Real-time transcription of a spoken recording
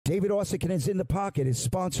David Uosikkinen in the Pocket is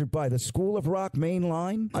sponsored by the School of Rock Main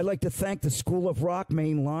Line. I'd like to thank the School of Rock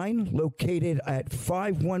Main Line, located at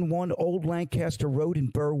 511 Old Lancaster Road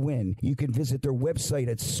in Berwyn. You can visit their website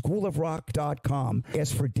at schoolofrock.com.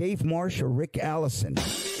 Ask for Dave Marsh or Rick Allison.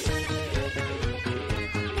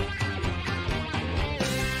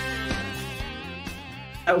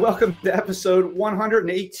 Welcome to episode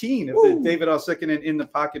 118 of the David Uosikkinen in the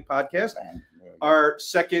Pocket podcast. Our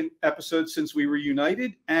second episode since we were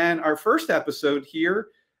united, and our first episode here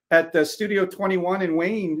at the Studio 21 in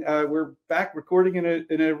Wayne. We're back recording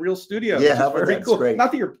in a real studio. Yeah, very cool. Great.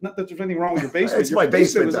 Not that there's anything wrong with your basement. It's my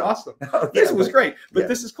basement was though. Awesome. Oh, Yes, it was great. But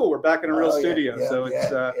this is cool. We're back in a real studio, so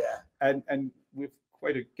it's and we've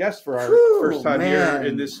quite a guest for our first time here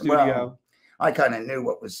in this studio. Well, I kind of knew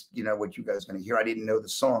what was, what you guys were going to hear. I didn't know the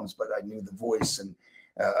songs, but I knew the voice and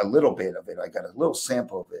a little bit of it. I got a little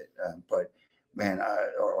sample of it, but man,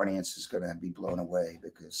 our audience is going to be blown away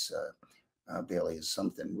because Bailey is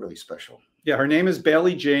something really special. Yeah, her name is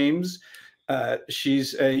Bailey James.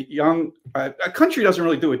 She's a young, country doesn't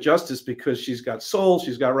really do it justice because she's got soul,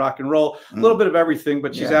 she's got rock and roll, a little bit of everything,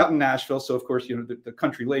 but she's out in Nashville. So of course, the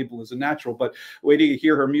country label is a natural, but wait till you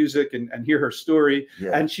hear her music and hear her story.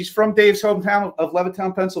 Yeah. And she's from Dave's hometown of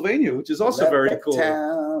Levittown, Pennsylvania, which is also very cool.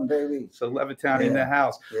 Levittown, baby. So Levittown in the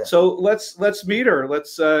house. Yeah. So let's meet her.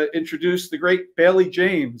 Let's introduce the great Bailey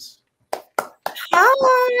James.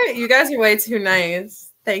 Hi, you guys are way too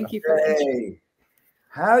nice. Thank you for that.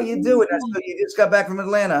 How you doing? You just got back from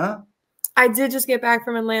Atlanta, huh? I did just get back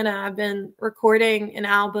from Atlanta. I've been recording an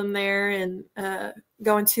album there and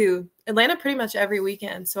going to Atlanta pretty much every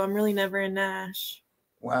weekend. So I'm really never in Nash.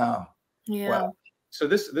 Wow. Yeah. Wow. So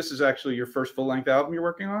this is actually your first full-length album you're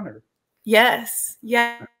working on, or? Yes.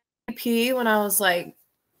 Yeah. EP when I was like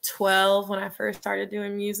 12 when I first started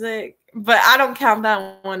doing music, but I don't count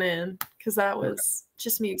that one in because that was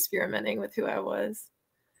just me experimenting with who I was.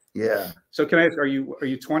 Yeah. So can I ask, are you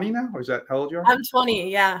 20 now, or is that how old you are? I'm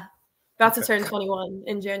 20. Yeah. About to turn 21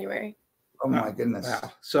 in January. Oh my goodness.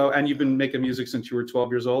 Wow. So, and you've been making music since you were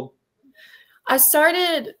 12 years old? I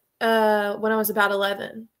started when I was about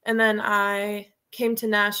 11, and then I came to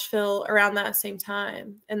Nashville around that same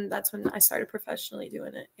time, and that's when I started professionally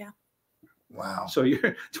doing it. Yeah. Wow. So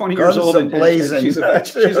you're 20 years old and blazing. She's a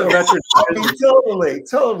veteran.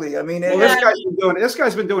 Totally. I mean, well, this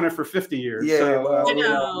guy's been doing it for 50 years. Yeah, so, I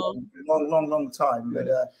know. Long time.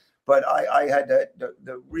 But I had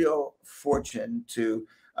the real fortune to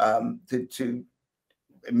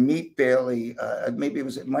meet Bailey. Maybe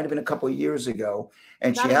it might have been a couple of years ago,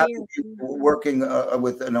 and she happened to be working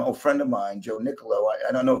with an old friend of mine, Joe Nicolo.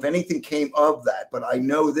 I don't know if anything came of that, but I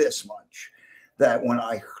know this much. That when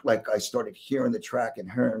I started hearing the track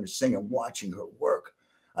and hearing her sing and watching her work,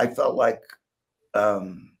 I felt like I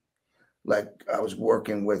was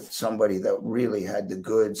working with somebody that really had the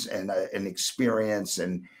goods and an experience,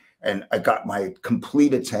 and I got my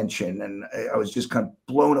complete attention, and I was just kind of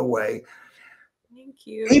blown away. Thank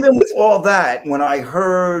you. Even with all that, when I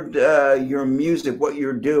heard your music, what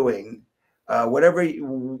you're doing,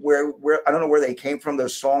 where I don't know where they came from,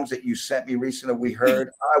 those songs that you sent me recently, we heard,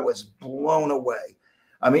 I was blown away.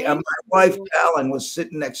 I mean, my wife, Alan, was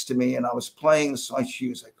sitting next to me and I was playing the song. She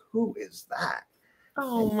was like, who is that?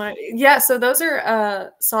 Oh my, yeah. So those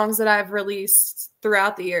are songs that I've released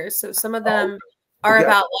throughout the years. So some of them are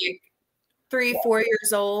about like 3-4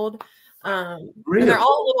 years old. Really? And they're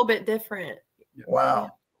all a little bit different.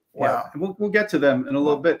 Wow. Yeah. And we'll get to them in a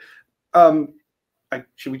little bit.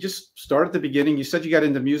 Should we just start at the beginning? You said you got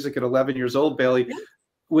into music at 11 years old, Bailey.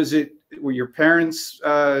 Were your parents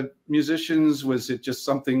musicians? Was it just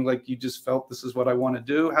something like you just felt this is what I want to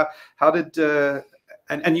do? How did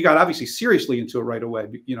and you got obviously seriously into it right away,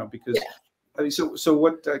 because I mean, so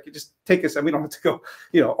what could just take us, and we don't have to go,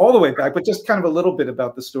 all the way back, but just kind of a little bit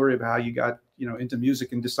about the story of how you got, into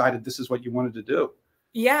music and decided this is what you wanted to do.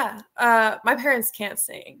 Yeah. My parents can't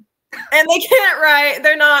sing. And they can't write.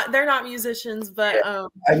 They're not musicians, but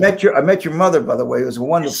I met your mother, by the way. It was a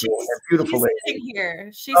wonderful, beautiful lady. Sitting here.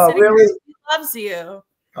 She's sitting really? Here. She loves you.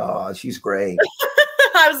 Oh, she's great.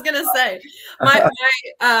 I was gonna say,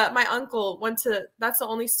 my uncle went to. That's the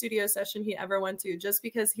only studio session he ever went to, just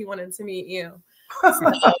because he wanted to meet you.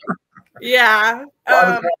 So, yeah.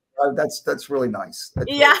 That's really nice. That's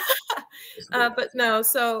yeah. But no.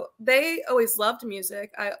 So they always loved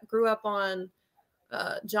music. I grew up on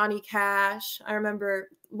Johnny Cash. I remember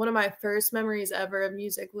one of my first memories ever of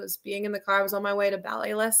music was being in the car. I was on my way to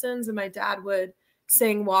ballet lessons, and my dad would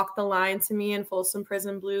sing "Walk the Line" to me and Folsom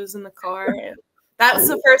Prison Blues in the car. And that was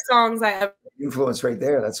the first songs I ever. Influence right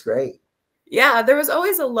there. That's great. Yeah, there was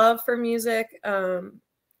always a love for music.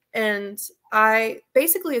 And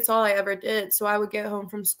basically it's all I ever did. So I would get home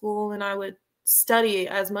from school and I would study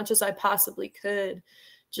as much as I possibly could,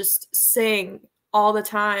 just sing all the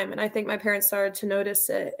time. And I think my parents started to notice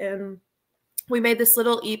it. And we made this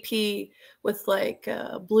little EP with like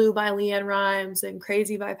Blue by Leanne Rimes and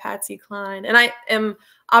Crazy by Patsy Cline. And I am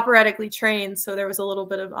operatically trained, so there was a little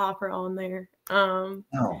bit of opera on there.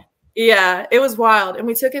 Yeah, it was wild. And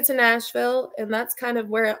we took it to Nashville, and that's kind of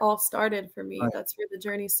where it all started for me. Right. That's where the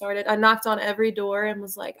journey started. I knocked on every door and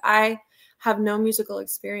was like, I have no musical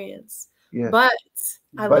experience, but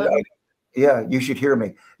I love it. Yeah, you should hear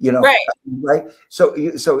me, you know. Right. So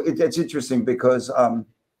it's interesting because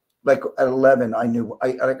like at 11, I knew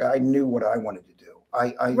what I wanted to do.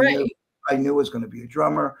 I knew I was going to be a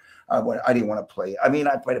drummer. I didn't want to play. I mean,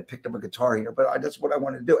 I might have picked up a guitar here, but that's what I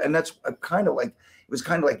wanted to do. And that's kind of like, it was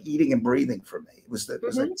kind of like eating and breathing for me. It was like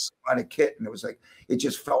this kind of kit, and it was like, it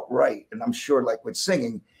just felt right. And I'm sure like with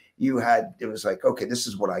singing, it was like, okay, this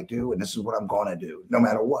is what I do, and this is what I'm going to do, no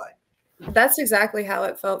matter what. That's exactly how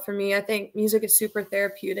it felt for me. I think music is super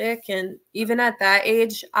therapeutic. And even at that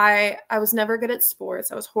age, I was never good at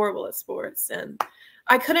sports. I was horrible at sports. And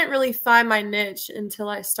I couldn't really find my niche until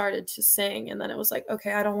I started to sing. And then it was like,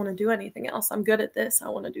 okay, I don't want to do anything else. I'm good at this. I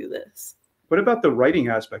want to do this. What about the writing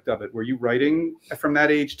aspect of it? Were you writing from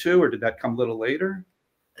that age too, or did that come a little later?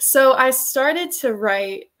 So I started to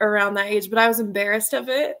write around that age, but I was embarrassed of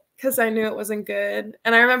it because I knew it wasn't good.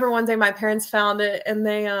 And I remember one day my parents found it, and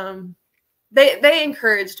they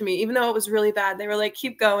encouraged me, even though it was really bad. They were like,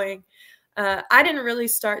 keep going. I didn't really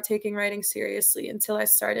start taking writing seriously until I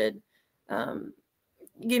started,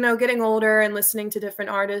 getting older and listening to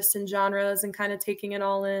different artists and genres and kind of taking it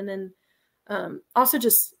all in. And also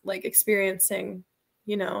just like experiencing,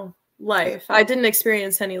 life. I didn't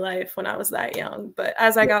experience any life when I was that young, but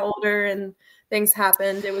as I got older and things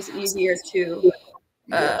happened, it was easier to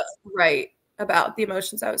write about the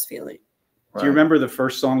emotions I was feeling. Do you remember the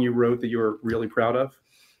first song you wrote that you were really proud of?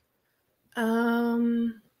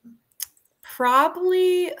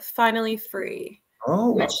 Probably Finally Free.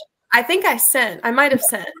 Oh. Which I think I might have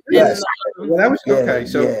sent. Yes. Well, that was okay.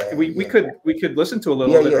 So we could listen to a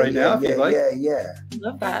little bit right now if you'd like. Yeah.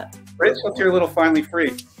 Love that. Right, let's hear a little Finally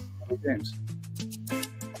Free. James.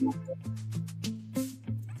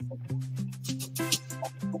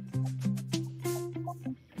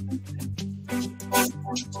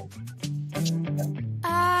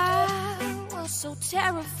 I was so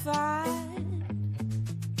terrified,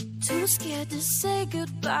 too scared to say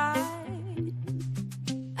goodbye.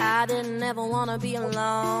 I didn't ever want to be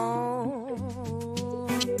alone,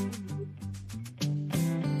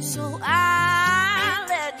 so I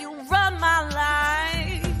let you run my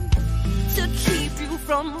life to keep you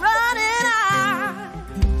from running out.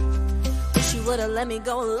 Wish you would have let me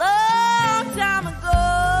go a long time ago.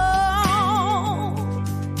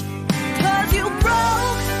 You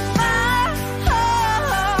broke my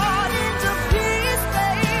heart into pieces,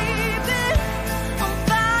 baby. I'm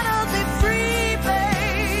finally free,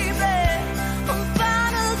 baby. I'm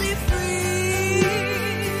finally free.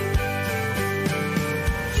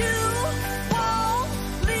 You won't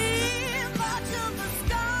leave much of the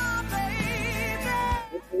sky, baby.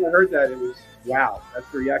 When I heard that, it was wow. That's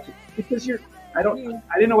the reaction. Because I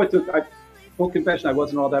didn't know what to. Full confession, I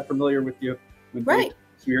wasn't all that familiar with you. Right.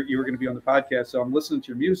 You were going to be on the podcast, so I'm listening to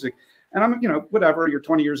your music, and I'm, whatever. You're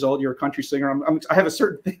 20 years old. You're a country singer. I have a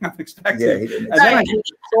certain thing I'm expecting, and then I hear your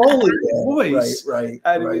soul in your voice, right.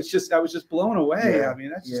 And I was just blown away. Yeah. I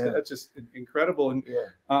mean, that's just incredible. And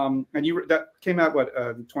and that came out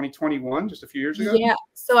 2021, just a few years ago. Yeah.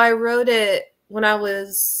 So I wrote it when I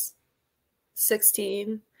was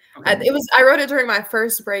 16. Okay. I wrote it during my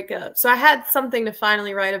first breakup, so I had something to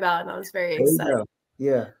finally write about, and I was very excited.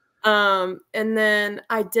 Yeah. And then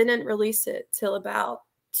I didn't release it till about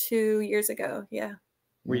 2 years ago. Yeah.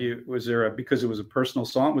 Because it was a personal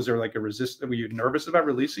song, was there like a resistance? Were you nervous about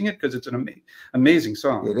releasing it? Because it's an amazing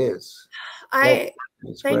song. It is. Thank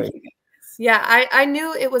you. Yeah. I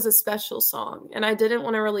knew it was a special song, and I didn't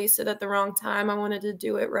want to release it at the wrong time. I wanted to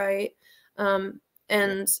do it right.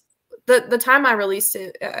 And the time I released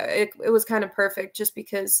it, it was kind of perfect, just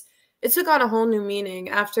because it took on a whole new meaning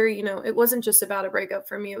after, it wasn't just about a breakup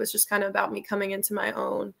for me. It was just kind of about me coming into my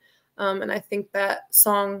own. And I think that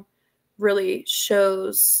song really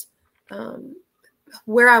shows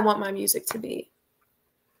where I want my music to be.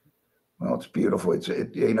 Well, it's beautiful. It's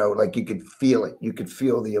like you could feel it. You could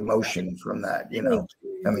feel the emotion from that,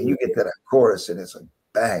 I mean, you get to that chorus and it's like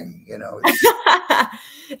bang, you know.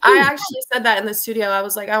 I actually said that in the studio. I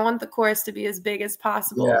was like, I want the chorus to be as big as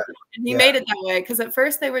possible. Yeah. And he made it that way, because at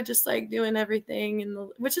first they were just like doing everything,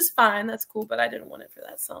 which is fine. That's cool. But I didn't want it for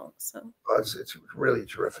that song. So It's really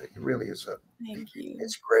terrific. It really is. Thank you.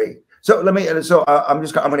 It's great. So I'm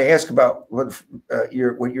going to ask about what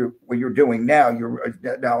you're doing now.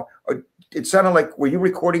 It sounded like, were you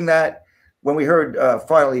recording that when we heard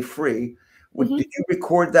Finally Free? Did you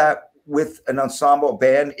record that with an ensemble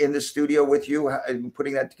band in the studio with you and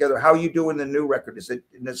putting that together? How are you doing the new record? Is it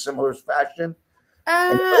in a similar fashion?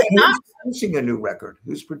 Who's producing a new record?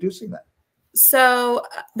 Who's producing that? So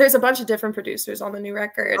there's a bunch of different producers on the new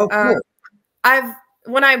record. Oh, cool.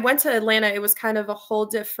 When I went to Atlanta, it was kind of a whole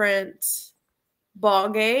different ball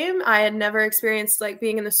game. I had never experienced like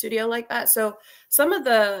being in the studio like that. So some of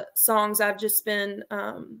the songs I've just been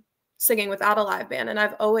singing without a live band, and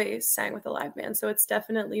I've always sang with a live band. So it's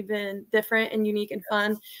definitely been different and unique and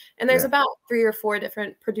fun. And there's about 3 or 4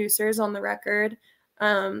 different producers on the record.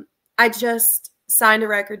 I just signed a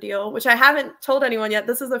record deal, which I haven't told anyone yet.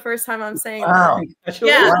 This is the first time I'm saying that.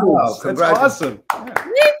 Yeah. Wow. That's awesome.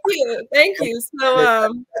 Thank you.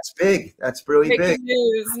 So that's big. That's really big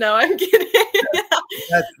news. No, I'm kidding.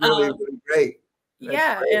 That's really great.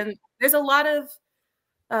 That's great. And there's a lot of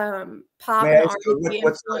pop and R&B.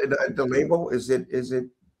 What's the label?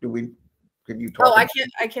 Can you talk? Oh, I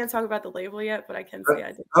can't talk about the label yet, but I can say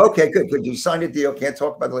I did. Okay, good. You signed a deal. Can't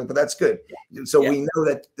talk about the label. That's good. So we know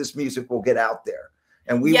that this music will get out there,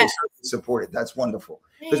 and we will support it. That's wonderful,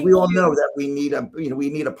 because we all know that we need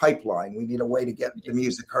a pipeline. We need a way to get the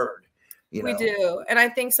music heard. We do, and I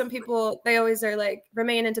think some people, they always are like,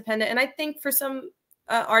 remain independent, and I think for some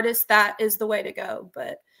artists that is the way to go.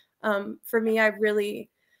 But for me,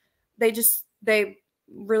 they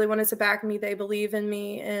really wanted to back me. They believe in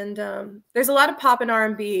me. And there's a lot of pop and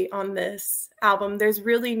R&B on this album. There's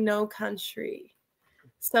really no country.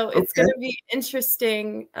 So it's going to be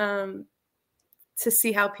interesting to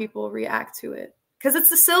see how people react to it. Because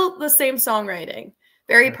it's still the same songwriting.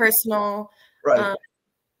 Very personal. Right.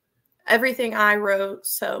 Everything I wrote.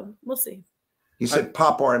 So we'll see. You said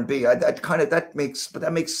pop R&B.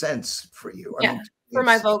 That makes sense for you. Yeah. For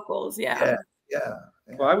my vocals. Yeah.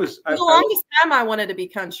 Well, for the longest time I wanted to be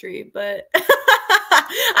country, but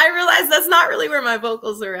I realized that's not really where my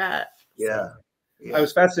vocals are at. Yeah. I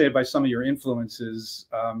was fascinated by some of your influences.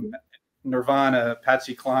 Nirvana,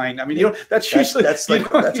 Patsy Cline. I mean, that's usually that's a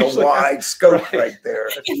wide scope right there.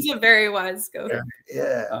 It's a very wide scope.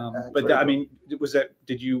 But I mean,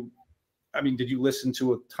 did you listen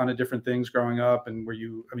to a ton of different things growing up? And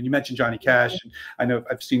you mentioned Johnny Cash. And I know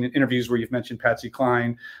I've seen interviews where you've mentioned Patsy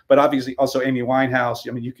Cline, but obviously also Amy Winehouse.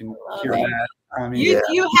 I mean, you can hear that. I mean,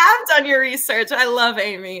 you have done your research. I love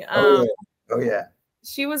Amy.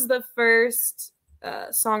 She was the first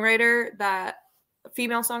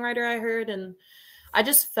female songwriter I heard. And I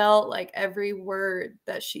just felt like every word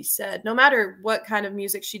that she said, no matter what kind of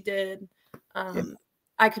music she did,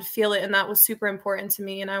 I could feel it, and that was super important to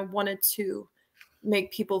me. And I wanted to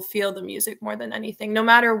make people feel the music more than anything, no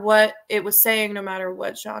matter what it was saying, no matter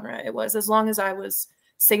what genre it was, as long as I was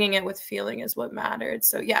singing it with feeling is what mattered.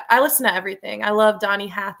 So yeah, I listen to everything. I love Donny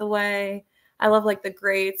Hathaway. I love like the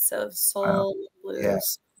greats of soul, blues. Yeah.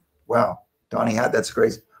 Wow, Donny that's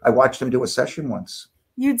great. I watched him do a session once.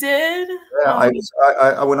 You did? Yeah, I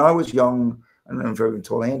when I was young, I don't know if I even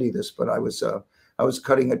told Andy this, but I was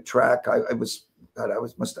cutting a track. I think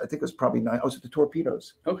it was probably 9. I was at the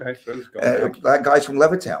Torpedoes. Okay. Guys from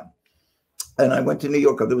Levittown. And I went to New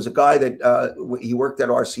York. There was a guy that he worked at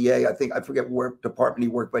RCA. I forget what department he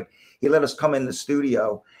worked, but he let us come in the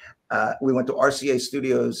studio. We went to RCA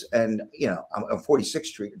Studios, and on 46th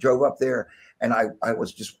Street, drove up there, and I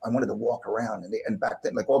wanted to walk around, and back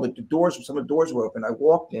then, like some of the doors were open. I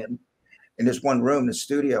walked in this one room, the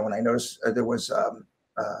studio, and I noticed there was a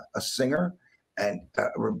singer. And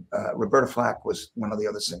Roberta Flack was one of the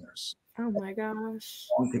other singers. Oh my gosh!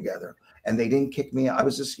 All together, and they didn't kick me out. I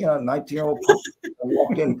was this 19-year-old. I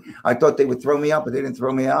walked in. I thought they would throw me out, but they didn't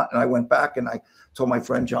throw me out. And I went back and I told my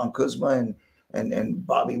friend John Kuzma and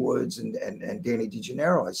Bobby Woods and Danny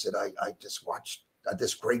DeGennaro. I said I just watched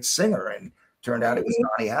this great singer, and turned out it was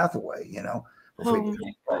Donny Hathaway. Oh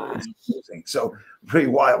my gosh. So pretty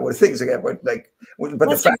wild what things again, but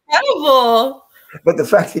that's incredible. But the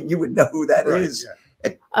fact that you would know who that is.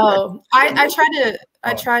 Yeah. I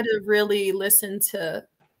try to really listen to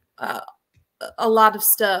a lot of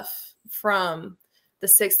stuff from the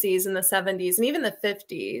 60s and the 70s and even the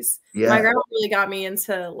 50s. Yeah. My grandma really got me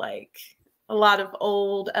into like a lot of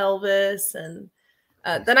old Elvis, and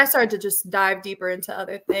then I started to just dive deeper into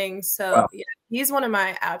other things. So yeah, he's one of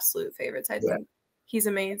my absolute favorites. I think he's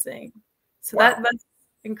amazing. So Wow. that's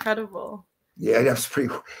incredible. Yeah, that's pretty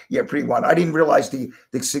wild. I didn't realize the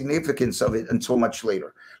significance of it until much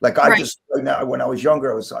later. Like I just now, when I was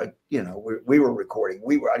younger, I was like, you know, we were recording.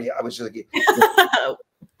 I was like,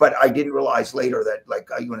 but I didn't realize later that like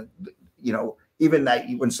you know, even that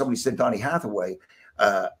when somebody said Donny Hathaway,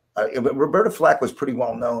 Roberta Flack was pretty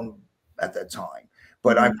well known at that time.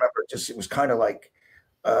 But I remember it was kind of like,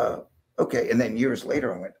 okay. And then years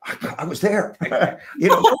later, I went, I was there. You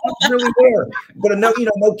know, I was really there. But no, you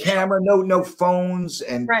know, no camera, no phones,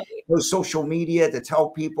 and no social media to tell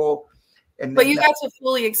people. And but you got to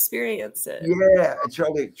fully experience it. Yeah, it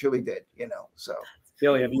truly did. You know, so.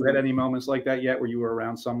 Bailey, have you had any moments like that yet, where you were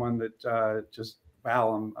around someone that just,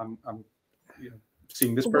 wow, I'm you know,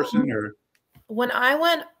 seeing this person? Or when I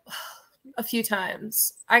went a few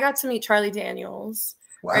times, I got to meet Charlie Daniels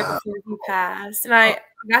right before he passed, and I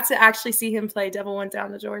got to actually see him play Devil Went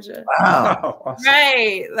Down to Georgia. Wow. Awesome.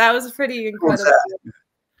 Right. That was pretty incredible.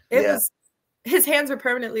 It Yeah. was, his hands were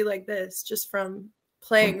permanently like this just from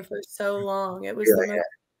playing for so long. It was the most,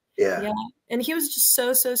 yeah. And he was just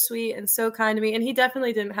so sweet and so kind to me. And he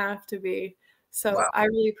definitely didn't have to be. So I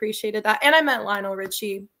really appreciated that. And I met Lionel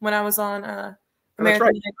Richie when I was on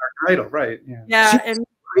American Idol. Right. Yeah. Yeah. And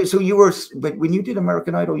so you were, but when you did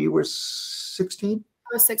American Idol, you were 16?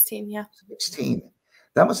 I was 16, yeah. 16.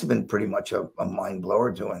 That must have been pretty much a mind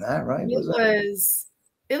blower doing that, right?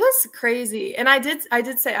 It was crazy. And I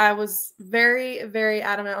did say I was very, very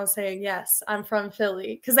adamant on saying, yes, I'm from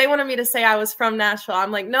Philly. Because they wanted me to say I was from Nashville.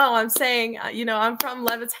 I'm like, no, I'm saying, you know, I'm from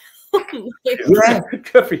Levittown.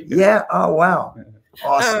 Yeah. Oh, wow.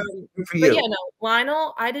 Awesome. Good for you. But yeah, no,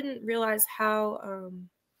 Lionel, I didn't realize how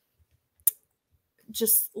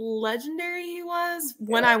just legendary he was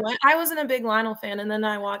when I went. I wasn't a big Lionel fan, and then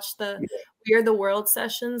I watched the We're the World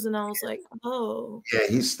sessions, and I was like, oh yeah,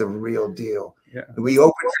 he's the real deal. Yeah, we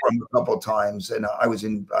opened for him a couple of times, and I was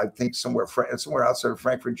in, I think somewhere outside of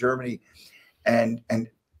Frankfurt, Germany, and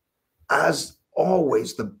as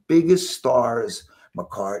always, the biggest stars,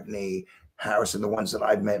 McCartney, Harrison, the ones that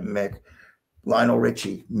I've met, Mick, Lionel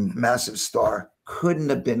Richie, massive star, couldn't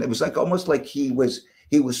have been. It was like almost like he was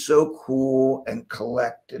so cool and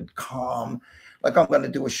collected, calm. Like, I'm going to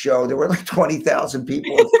do a show. There were like 20,000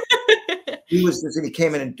 people. He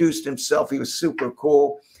came and introduced himself. He was super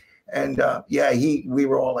cool. And we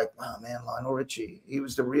were all like, wow, man, Lionel Richie, he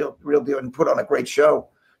was the real deal, and put on a great show.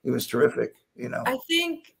 He was terrific, you know. I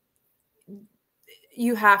think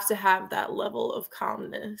you have to have that level of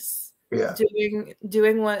calmness. Yeah.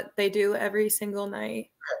 Doing what they do every single night.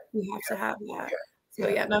 You have to have that. So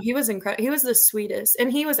yeah, no, he was incredible. He was the sweetest.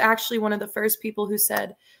 And he was actually one of the first people who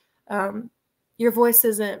said, your voice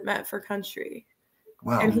isn't meant for country.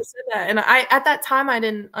 Wow. And he said that. And at that time, I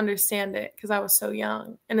didn't understand it because I was so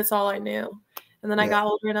young and it's all I knew. And then I got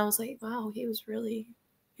older and I was like, wow, he was really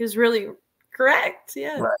correct.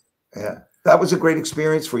 Yeah. Right. Yeah. That was a great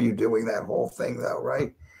experience for you doing that whole thing though,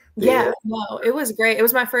 right? Yeah, no, it was great. It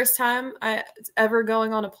was my first time ever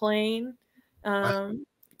going on a plane.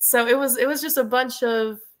 So it was just a bunch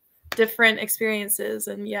of different experiences,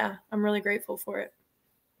 and yeah, I'm really grateful for it.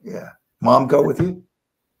 Yeah. Mom go with you?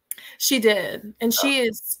 She did. And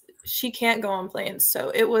she can't go on planes.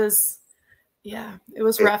 So it was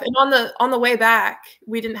rough. And on the way back,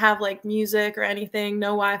 we didn't have like music or anything, no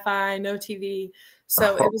Wi-Fi, no TV.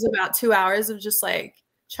 So it was about 2 hours of just like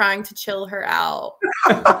trying to chill her out.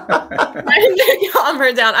 Trying to calm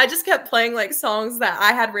her down. I just kept playing like songs that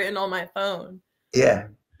I had written on my phone. Yeah.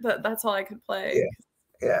 But that's all I could play.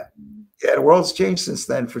 Yeah. The world's changed since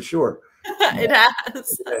then, for sure. It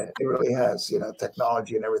has. It really has. You know,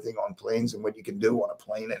 technology and everything on planes, and what you can do on a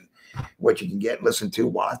plane, and what you can get, listen to,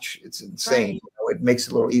 watch. It's insane. Right. You know, it makes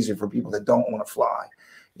it a little easier for people that don't want to fly.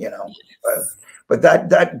 You know, but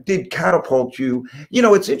that did catapult you. You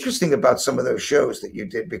know, it's interesting about some of those shows that you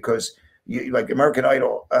did, because you, like American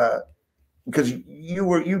Idol, because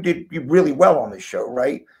you did really well on this show,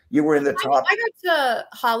 right? You were in the top. I got to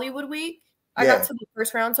Hollywood Week. I got to the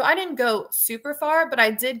first round, so I didn't go super far, but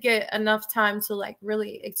I did get enough time to like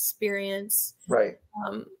really experience, right?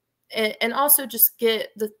 And also just get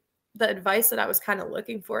the advice that I was kind of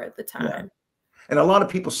looking for at the time. Yeah. And a lot of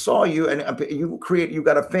people saw you, and you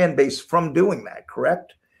got a fan base from doing that,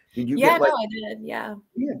 correct? Did you? Yeah, no, I did. Yeah.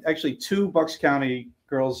 Yeah, actually, 2 Bucks County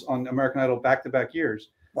girls on American Idol back-to-back years.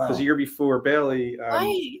 Wow. Because the year before, Bailey,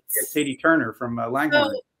 Katie Turner from Langhorne.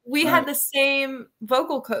 So we had the same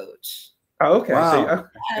vocal coach. Oh, okay. Wow.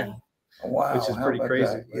 So, wow. Which is pretty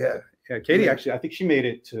crazy. Yeah. Katie, actually, I think she made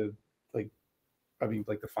it to like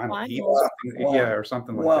the final heat or something. Yeah, or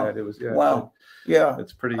something like that. It was Wow. Yeah.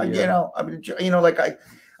 It's pretty. You know, I mean, you know, like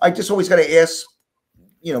I just always got to ask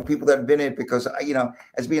you know, people that have been in it, because you know,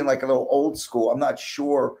 as being like a little old school, I'm not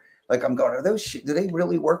sure. Like I'm going, are those? Do they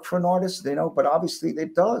really work for an artist? You know, but obviously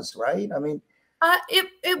it does, right? I mean, it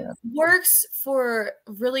works for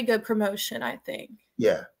really good promotion, I think.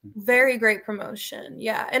 Yeah. Very great promotion.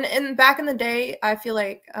 Yeah. And back in the day, I feel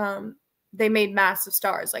like they made massive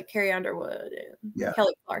stars like Carrie Underwood and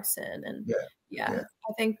Kelly Clarkson. And I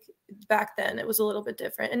think back then it was a little bit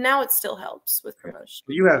different. And now it still helps with promotion.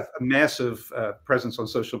 You have a massive presence on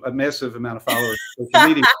a massive amount of followers on social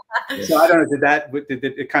media. So I don't know, did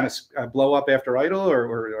it kind of blow up after Idol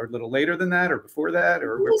or a little later than that or before that?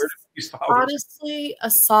 Or where did these followers? Honestly, a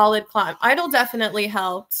solid climb. Idol definitely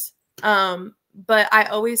helped. But I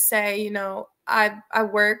always say, you know, I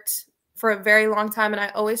worked for a very long time, and I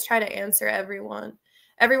always try to answer everyone.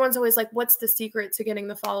 Everyone's always like, what's the secret to getting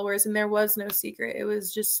the followers? And there was no secret. It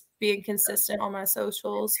was just being consistent on my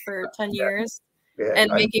socials for 10 years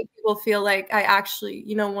and making people feel like I actually,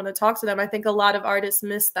 you know, want to talk to them. I think a lot of artists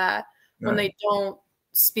miss that when they don't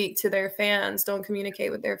speak to their fans, don't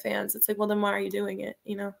communicate with their fans. It's like, well, then why are you doing it?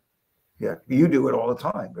 You know? Yeah, you do it all the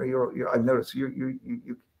time. I've noticed you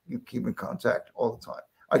keep in contact all the time.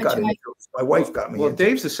 I got it. My wife got me. Well,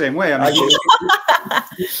 Dave's the same way. I mean, I do.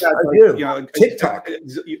 You know, TikTok.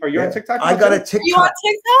 Are you on TikTok? I got a TikTok. You on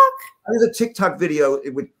TikTok? There's a TikTok video.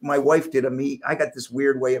 My wife did I got this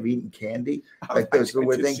weird way of eating candy, like those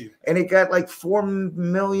weird things, and it got like 4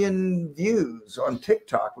 million views on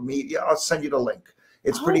TikTok. I'll send you the link.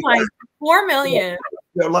 It's pretty. 4 million.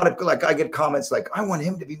 Yeah, a lot of I get comments like, "I want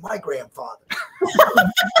him to be my grandfather."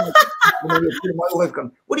 My wife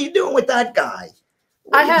goes, "What are you doing with that guy?"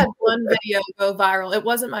 I had one video go viral. It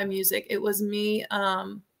wasn't my music. It was me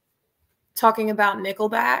talking about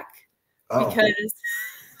Nickelback because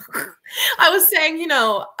I was saying, you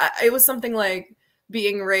know, it was something like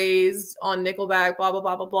being raised on Nickelback, blah, blah,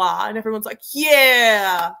 blah, blah, blah. And everyone's like,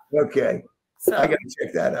 yeah. Okay. So I got to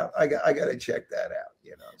check that out. I got to check that out,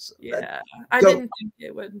 you know. So I didn't think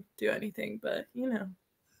it would do anything, but, you know.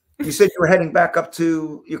 You said you were heading back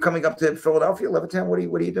you're coming up to Philadelphia, Levittown.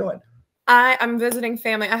 What are you doing? I'm visiting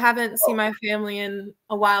family. I haven't seen my family in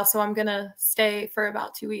a while, so I'm gonna stay for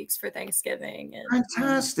about 2 weeks for Thanksgiving. And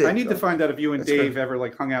fantastic. I need to find out if you and Dave ever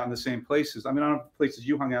like hung out in the same places. I mean, I don't know if places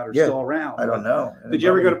you hung out are still around. I don't know. Did you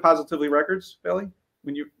ever go to Positively Records, Billy?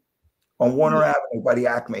 When you on Warner Avenue by the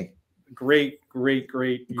Acme? Great.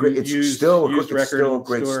 It's used still a great store.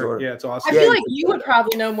 store. Yeah, it's awesome. I feel like you would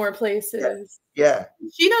probably know more places. Yeah.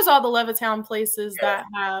 She knows all the Levittown places that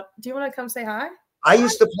have. Do you want to come say hi? I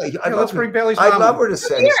used to play. Let's bring Bailey's mom. I'd love her to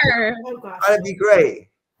say. Oh, gosh. That'd be great.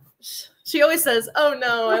 She always says, "Oh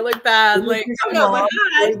no, I look bad." Like, oh no,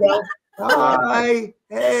 hi. Hi.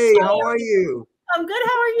 Hey, how are you? I'm good.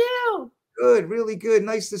 How are you? Good, really good.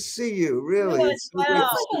 Nice to see you. Really. Good. It's so Wow. great.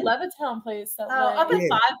 It's like a Levittown place. Up at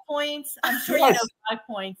 5 Points. I'm sure you know 5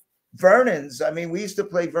 Points. Vernon's. I mean, we used to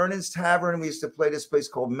play Vernon's Tavern. We used to play this place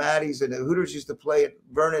called Maddie's, and the Hooters used to play at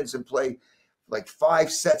Vernon's and play like 5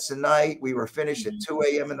 sets a night. We were finished at 2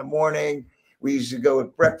 a.m. in the morning. We used to go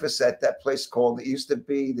at breakfast at that place called, there used to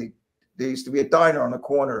be a diner on the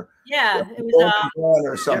corner. Yeah, it was Dawn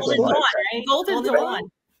or something Golden like Dawn, that. right? Golden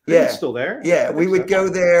Dawn. Yeah, it's still there. Yeah, we would go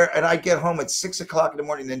there, and I'd get home at 6 o'clock in the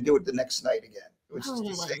morning, and then do it the next night again. It was just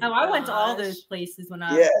the same. Oh, I went to all those places when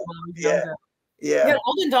I was younger. Yeah,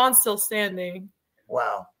 Golden Dawn's still standing.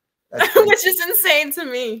 Wow. Which is insane to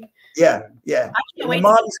me. Yeah. My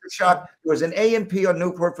mom used to shop. There was an A&P on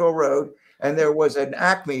Newportville Road, and there was an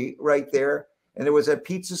Acme right there, and there was a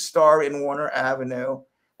Pizza Star in Warner Avenue,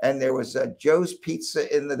 and there was a Joe's Pizza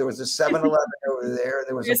there was a 7-Eleven over there.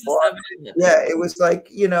 There was a bar. Yeah, it was like,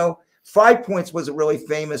 you know, 5 Points was a really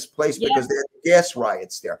famous place because they had the gas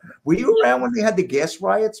riots there. Were you around when they had the gas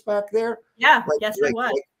riots back there? Yeah, yes, it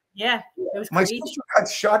was. Yeah, it was my crazy. sister got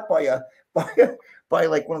shot by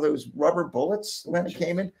like one of those rubber bullets when it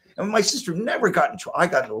came in. And my sister never got in trouble. I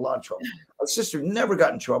got in a lot of trouble. My sister never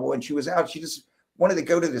got in trouble. And she was out. She just wanted to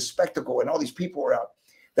go to the spectacle, and all these people were out.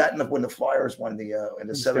 That and when the Flyers won in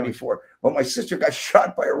the 74. Well, my sister got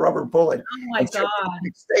shot by a rubber bullet. Oh my God. The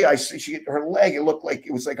next day, I see her leg, it looked like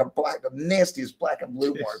it was like the nastiest black and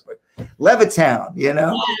blue mark. But Levittown, you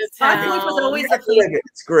know? Levittown was always a place.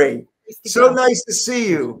 It's great. So nice to see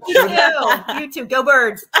you. You too. Go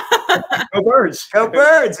Birds. Go Birds. Go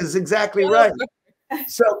Birds is exactly right.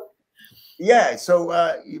 So, yeah. So,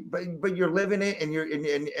 but you're living it, and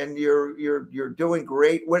you're doing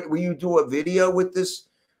great. Will you do a video with this?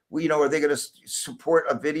 You know, are they going to support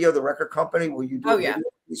a video? The record company? Will you do? Oh yeah.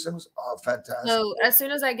 Oh, fantastic. So as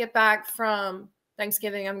soon as I get back from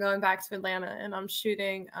Thanksgiving, I'm going back to Atlanta, and I'm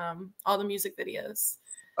shooting all the music videos.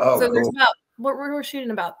 Oh, so cool. there's about we're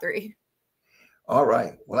shooting about 3. All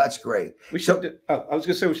right. Well, that's great. We should. I was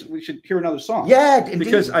going to say we should hear another song. Yeah, indeed.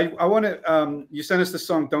 Because I want to. You sent us the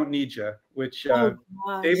song "Don't Need You," which Dave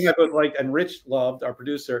and I both liked, and Rich loved, our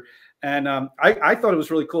producer. And I thought it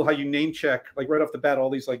was really cool how you name check, like right off the bat, all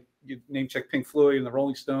these, like, you name check Pink Floyd and the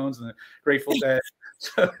Rolling Stones and the Grateful Dead.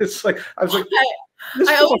 So it's like I was like,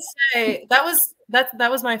 I always say that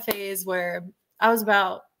was my phase where I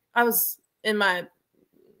was in my,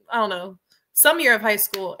 I don't know, some year of high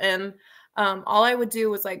school, and all I would do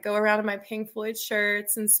was like go around in my Pink Floyd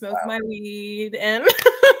shirts and smoke my weed, and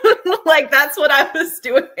like that's what I was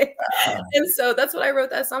doing. And so that's what I wrote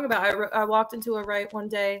that song about. I walked into a right one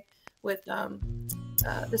day with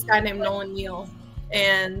this guy named Nolan Neal,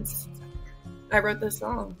 and I wrote this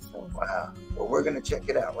song. So. Wow. Well, we're gonna check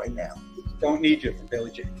it out right now. "Don't Need You" from Bailey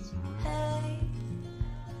James. Hey,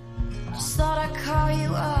 just thought I'd call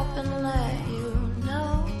you up and let you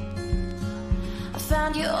know I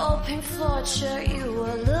found your old Pink Floyd shirt you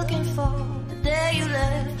were looking for the day you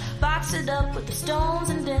left. Boxed it up with the Stones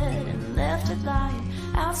and Dead and left it lying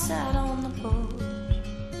outside on the porch.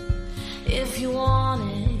 If you want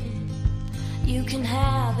it, you can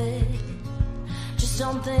have it. Just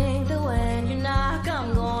don't think that when you knock,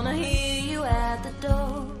 I'm gonna hear you at the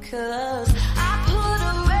door. 'Cause I put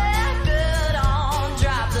a record on,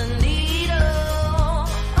 drop the needle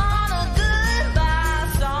on a goodbye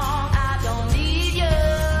song. I don't need you.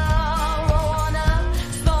 Roll up,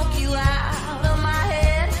 smoke you out of my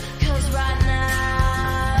head. 'Cause right now,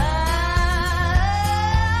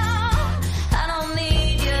 I don't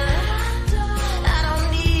need you. I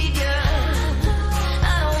don't need you.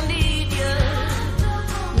 I don't need you.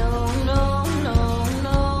 No, no, no,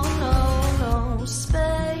 no, no, no.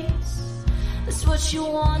 Space. That's what you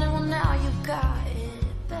wanted, well now you got it,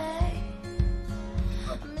 babe.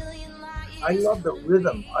 A million light I years. love the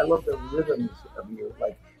rhythm. I love the rhythms of you,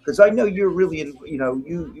 like, because I know you're really,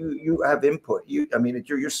 you have input. I mean, it's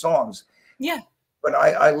your songs. Yeah. But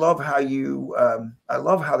I love how you, I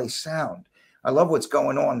love how they sound. I love what's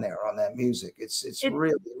going on there on that music. It's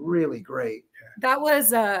really, really great. That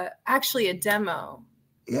was actually a demo.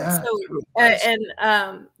 Yeah. So, it's really nice.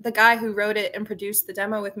 and the guy who wrote it and produced the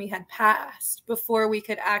demo with me had passed before we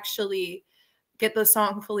could actually get the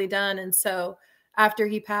song fully done. And so after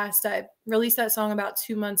he passed, I released that song about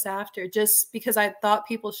 2 months after, just because I thought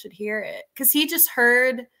people should hear it. Because he just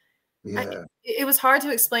heard, Yeah. it was hard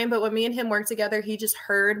to explain, but when me and him worked together, he just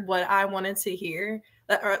heard what I wanted to hear.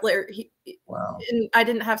 Wow. And I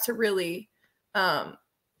didn't have to really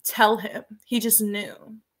tell him. He just knew.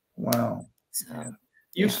 Wow. So.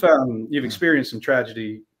 You've experienced some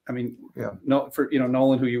tragedy. I mean, Yeah.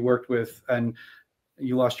 Nolan, who you worked with, and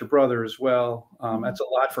you lost your brother as well. That's a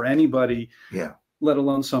lot for anybody. Yeah. Let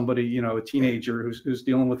alone somebody, a teenager who's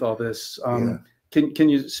dealing with all this. Yeah. Can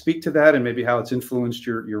you speak to that and maybe how it's influenced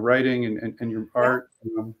your writing and your art?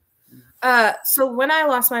 So when I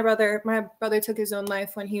lost my brother took his own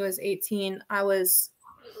life when he was 18. I was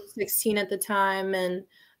 16 at the time, and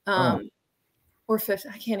or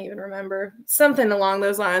 15, I can't even remember, something along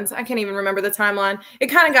those lines. I can't even remember the timeline. It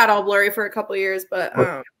kind of got all blurry for a couple of years, but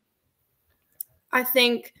I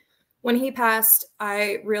think when he passed,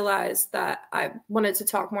 I realized that I wanted to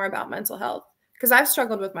talk more about mental health, because I've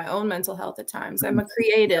struggled with my own mental health at times. I'm a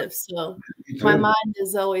creative, so my mind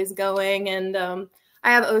is always going, and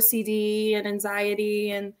I have OCD and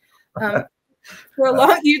anxiety, and for a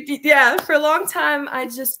long time, I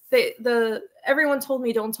just everyone told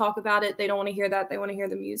me don't talk about it. They don't want to hear that. They want to hear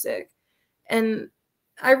the music, and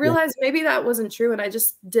I realized maybe that wasn't true, and I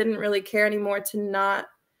just didn't really care anymore to not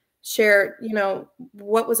share,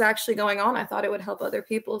 what was actually going on. I thought it would help other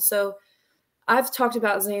people, so I've talked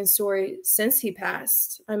about Zane's story since he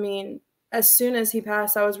passed. I mean, as soon as he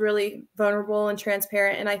passed, I was really vulnerable and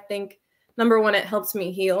transparent. And I think, number one, it helped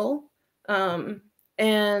me heal.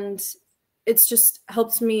 And it's just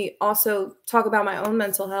helped me also talk about my own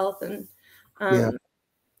mental health and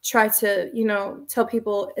try to, tell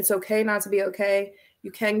people it's okay not to be okay.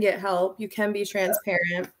 You can get help. You can be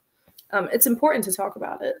transparent. It's important to talk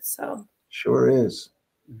about it. So Sure is.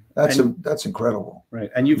 That's incredible. Right.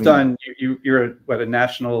 And you're a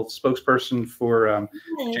national spokesperson for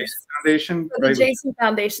Jason Foundation, for the Jason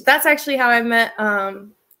Foundation. That's actually how I met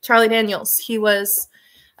Charlie Daniels. He was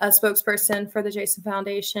a spokesperson for the Jason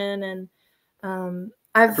Foundation, and for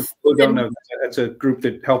people who don't know, that's a group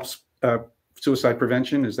that helps suicide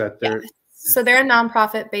prevention. Is that their? So they're a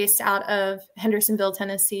nonprofit based out of Hendersonville,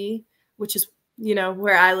 Tennessee, which is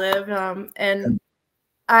where I live. And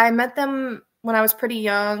I met them when I was pretty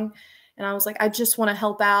young, and I was like, I just want to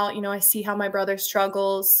help out. I see how my brother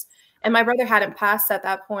struggles, and my brother hadn't passed at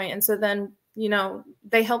that point. And so then you know,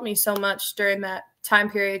 they helped me so much during that time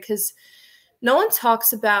period, because no one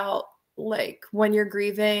talks about, like, when you're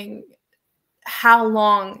grieving, how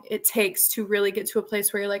long it takes to really get to a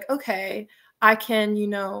place where you're like, okay, I can, you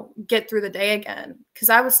know, get through the day again. Because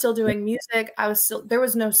I was still doing music. There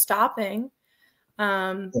was no stopping.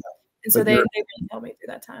 And so they really helped me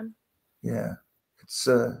through that time. Yeah. It's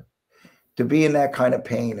to be in that kind of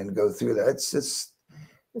pain and go through that. It's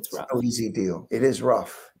rough. No easy deal. It is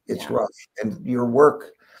rough. It's rough. And your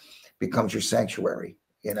work becomes your sanctuary,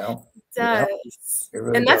 you know? It does. It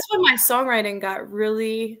really and does. that's when my songwriting got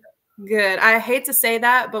really good. I hate to say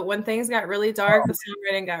that, but when things got really dark, the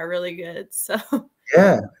songwriting got really good. So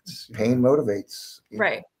yeah, pain motivates.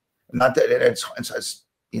 Right. Not that it's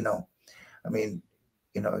you know, I mean,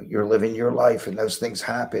 you know, you're living your life and those things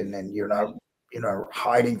happen and you're not, you know,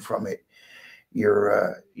 hiding from it.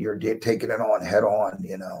 You're taking it on head on,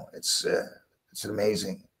 you know. It's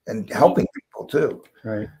amazing, and helping people too.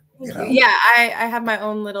 Right. You know? Yeah, I have my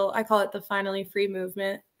own little, I call it the Finally Free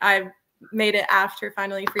movement. I made it after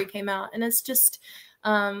Finally Free came out, and it's just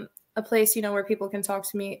a place, you know, where people can talk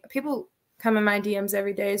to me. People come in my DMs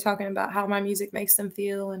every day talking about how my music makes them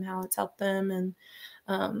feel and how it's helped them, and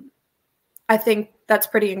I think that's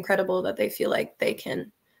pretty incredible that they feel like they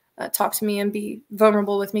can talk to me and be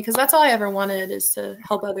vulnerable with me, because that's all I ever wanted, is to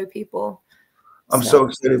help other people. I'm so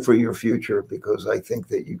excited for your future, because I think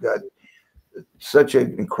that you got such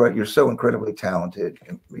you're so incredibly talented.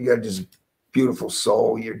 You got just beautiful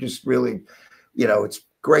soul. You're just really, you know, it's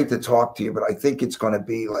great to talk to you, but I think it's going to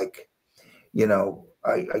be like, you know,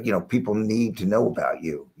 you know, people need to know about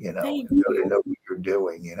you, you know, to know what you're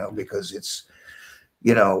doing, you know, because it's,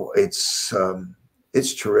 you know, it's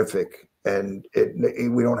terrific. And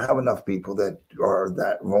we don't have enough people that are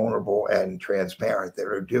that vulnerable and transparent that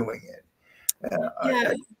are doing it.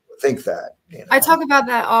 I think that, you know. I talk about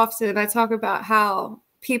that often. I talk about how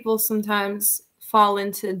people sometimes fall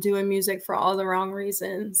into doing music for all the wrong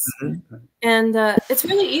reasons. Mm-hmm. And it's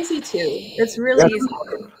really easy to. It's really easy.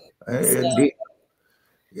 Indeed.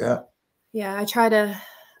 Yeah. Yeah, I try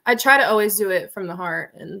to always do it from the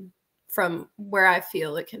heart and from where I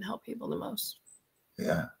feel it can help people the most.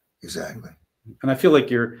 Yeah, exactly. And I feel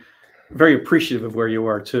like you're very appreciative of where you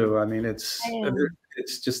are too. I mean, it's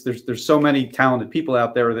just there's so many talented people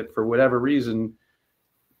out there that for whatever reason,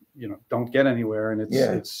 you know, don't get anywhere. And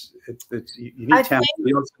it's you need talent.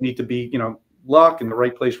 You also need to be, you know, luck in the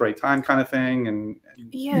right place, right time kind of thing. And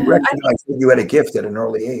you recognize that you had a gift at an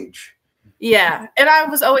early age. Yeah, and I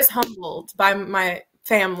was always humbled by my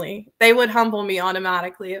family. They would humble me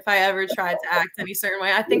automatically if I ever tried to act any certain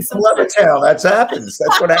way. I think sometimes that happens.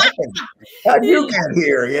 That's what happens. How'd you get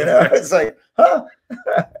here? You know, it's like, huh?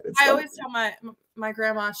 I always tell my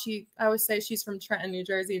grandma, I always say she's from Trenton, New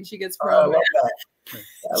Jersey, and she gets real mad.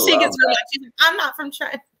 She gets real mad. She's like, I'm not from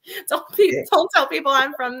Trenton. Don't tell people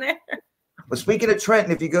I'm from there. Well, speaking of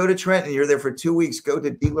Trenton, if you go to Trenton, you're there for 2 weeks, go to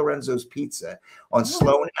Di Lorenzo's Pizza on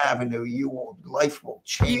Sloan Avenue. Life will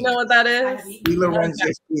change. You know what that is? Di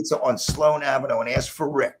Lorenzo's Pizza on Sloan Avenue, and ask for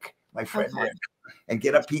Rick, my friend Rick, and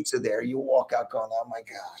get a pizza there. You walk out going, oh my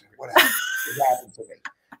God, what happened to me?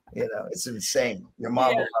 You know, it's insane. Your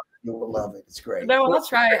mom will love it. You will love it. It's great. No, I'll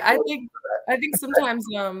try it. I think sometimes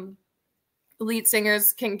lead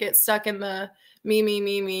singers can get stuck in the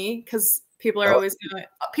me, because people are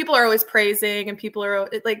always praising, and people are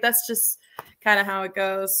like, that's just kind of how it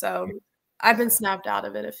goes. So I've been snapped out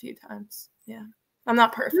of it a few times. Yeah, I'm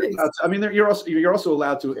not perfect. I mean, you're also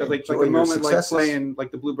allowed to like a moment like playing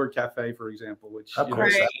like the Bluebird Cafe, for example, which you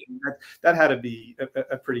know, that had to be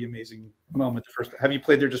a pretty amazing moment. The first, have you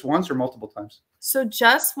played there just once or multiple times? So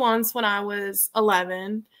just once when I was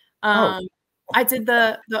 11. I did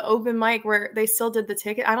the open mic where they still did the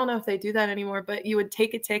ticket. I don't know if they do that anymore, but you would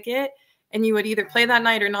take a ticket and you would either play that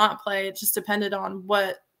night or not play. It just depended on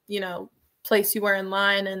what, you know, place you were in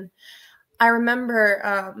line. And I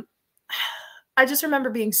remember, I just remember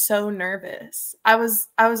being so nervous. I was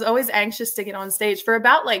always anxious to get on stage for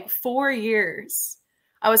about like 4 years.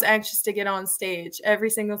 I was anxious to get on stage every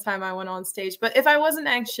single time I went on stage. But if I wasn't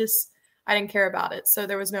anxious, I didn't care about it. So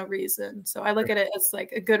there was no reason. So I look at it as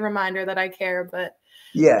like a good reminder that I care. But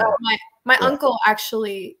my uncle,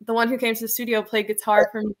 actually, the one who came to the studio, played guitar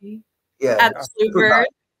for me. At Bluebird.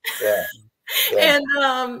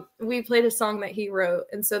 And we played a song that he wrote.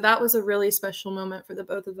 And so that was a really special moment for the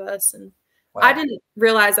both of us. And I didn't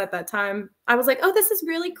realize at that time. I was like, oh, this is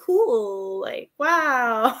really cool. Like,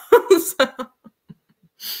 wow.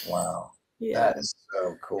 Wow. Yeah. That is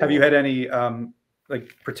so cool. Have you had any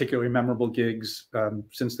like particularly memorable gigs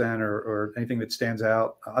since then, or anything that stands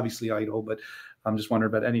out? Obviously Idol, but I'm just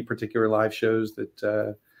wondering about any particular live shows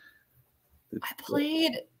that I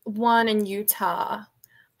played one in Utah,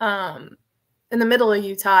 in the middle of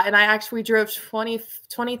Utah, and we drove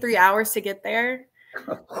 23 hours to get there.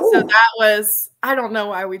 So that was, I don't know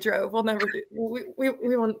why we drove. We'll never do,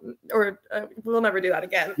 we won't, or we'll never do that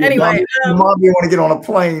again. Anyway. Mom, you want to get on a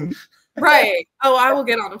plane. Right. Oh, I will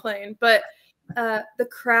get on a plane. But the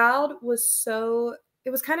crowd was it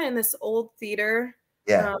was kind of in this old theater.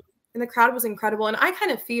 Yeah. And the crowd was incredible. And I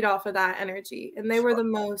kind of feed off of that energy. And they were the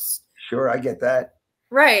most. Sure, I get that.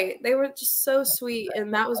 Right. They were just so sweet.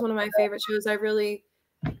 And that was one of my favorite shows.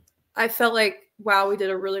 I felt like, wow, we did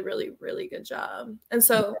a really, really, really good job. And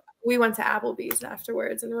so we went to Applebee's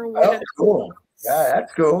afterwards and rewarded. Oh, cool. Yeah,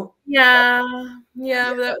 that's cool. Yeah.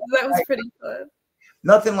 Yeah. That was pretty good.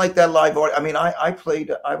 Nothing like that live audio. I mean, I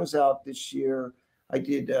was out this year. I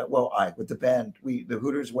did, with the band, the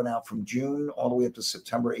Hooters went out from June all the way up to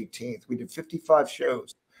September 18th. We did 55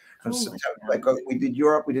 shows from September. We did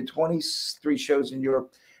Europe. We did 23 shows in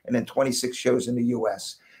Europe and then 26 shows in the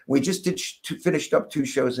US. We just finished up 2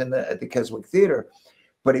 shows at the Keswick Theater,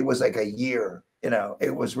 but it was like a year,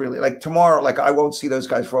 it was really like tomorrow, like I won't see those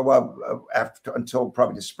guys for a while until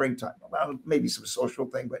probably the springtime, maybe some social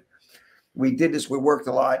thing, but we did this, we worked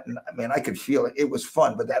a lot, and I mean, I could feel it. It was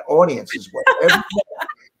fun, but that audience is what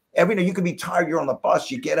every day you can be tired, you're on the bus,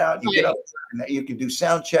 you get out, you get up, and you can do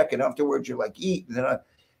sound check, and afterwards you're like, eat, and then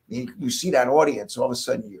you see that audience, all of a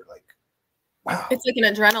sudden you're like, wow. It's like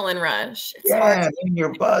an adrenaline rush. It's hard. And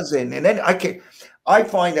you're buzzing. And then I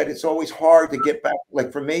find that it's always hard to get back.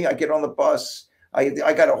 Like for me, I get on the bus. I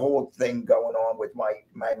got a whole thing going on with my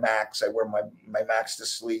Macs. I wear my Macs to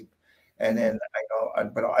sleep. And then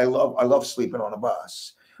but I love sleeping on a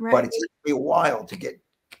bus. Right. But it's taking me a while to get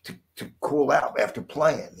to cool out after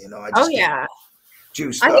playing. I just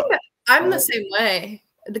juiced up. I think I'm the same way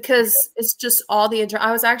because it's just all the adrenaline.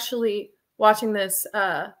 I was actually watching this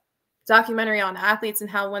documentary on athletes and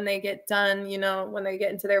how when they get done, when they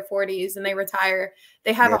get into their 40s and they retire,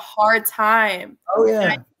 they have a hard time. Oh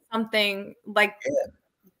yeah. Something like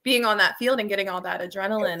being on that field and getting all that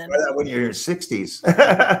adrenaline. And that when you're in your 60s.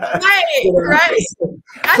 right.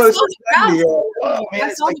 That's all the crowds.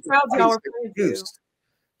 That's all the crowds y'all were playing to.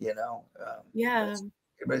 Yeah.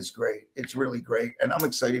 But it's great. It's really great. And I'm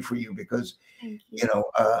excited for you because,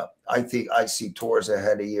 I think I see tours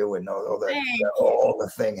ahead of you and all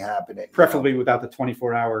the thing happening. Preferably without the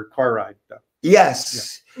 24-hour car ride, though.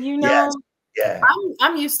 Yes. Yes. Yeah.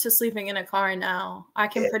 I'm used to sleeping in a car now. I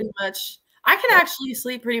can actually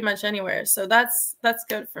sleep pretty much anywhere. So that's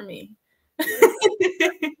good for me.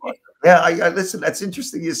 Yeah, I listen, that's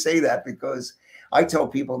interesting you say that because I tell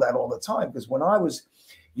people that all the time because when I was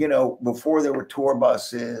before there were tour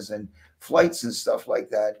buses and flights and stuff like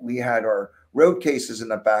that, we had our road cases in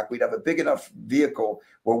the back. We'd have a big enough vehicle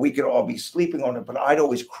where we could all be sleeping on it, but I'd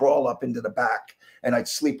always crawl up into the back and I'd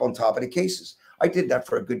sleep on top of the cases. I did that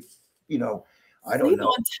for a good, I don't know.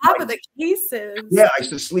 On top of the cases. Yeah, I used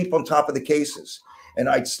to sleep on top of the cases and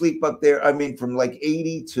I'd sleep up there. I mean, from like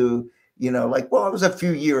 80 to, it was a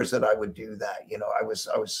few years that I would do that. I was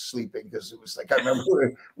sleeping because it was like, I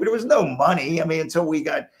remember there was no money. I mean, until we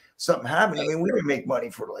got something happening. I mean, we didn't make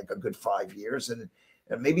money for like a good 5 years and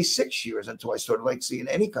maybe 6 years until I started like seeing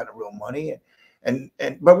any kind of real money.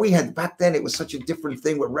 But we had back then, it was such a different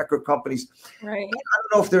thing with record companies. Right. I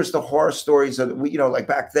don't know if there's the horror stories of, like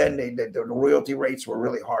back then, the royalty rates were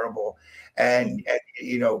really horrible and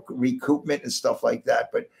recoupment and stuff like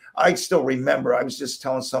that. But I still remember, I was just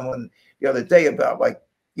telling someone the other day about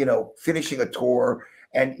finishing a tour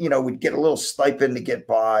and, we'd get a little stipend to get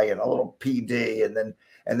by and a little PD and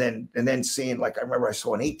then seeing, like, I remember I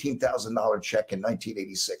saw an $18,000 check in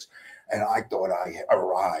 1986 and I thought I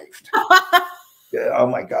arrived. Oh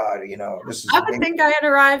my God, this is. I would think I had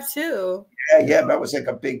arrived too. Yeah, that was like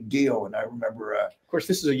a big deal. And I remember, of course,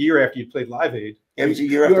 this is a year after you played Live Aid. It was a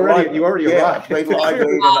year after you already arrived. Played Live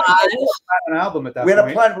Aid. An album at that we point.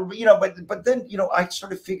 We had a plan, but then, I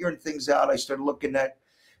started figuring things out. I started looking at,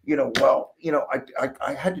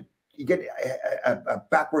 I had to get a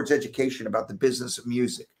backwards education about the business of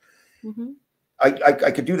music. Mm-hmm.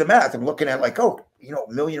 I could do the math. I'm looking at like, a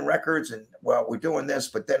million records and we're doing this,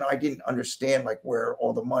 but then I didn't understand like where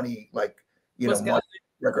all the money, like,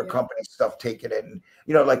 record company stuff taking it. And,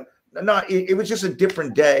 it was just a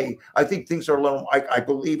different day. I think things are a little, I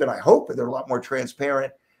believe, and I hope that they're a lot more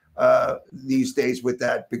transparent these days with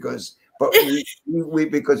that because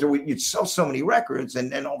you'd sell so many records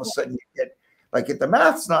and then all of a sudden you get like, if the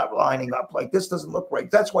math's not lining up, like this doesn't look right.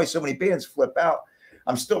 That's why so many bands flip out.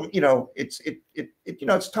 I'm still,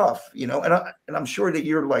 it's tough, and I'm sure that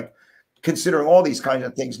you're like considering all these kinds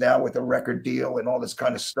of things now with a record deal and all this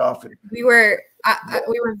kind of stuff. And we were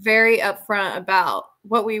we were very upfront about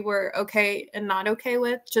what we were okay and not okay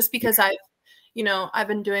with, just because I've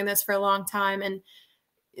been doing this for a long time. And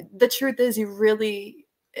the truth is, you really,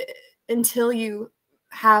 until you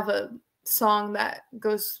have a song that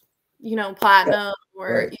goes, platinum,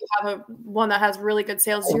 or you have one that has really good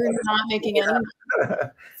sales, you're not making any money.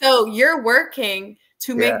 So you're working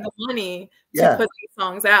to make the money to put these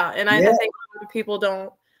songs out. And I think a lot of people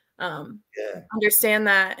don't understand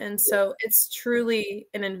that. And so it's truly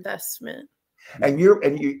an investment. And you're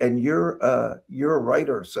a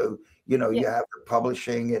writer, so you have the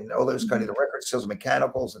publishing and all those kind of the record sales,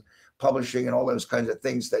 mechanicals and publishing and all those kinds of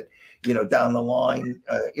things that down the line,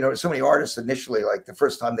 so many artists initially, like the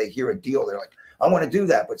first time they hear a deal, they're like, I want to do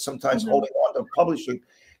that, but sometimes holding on to publishing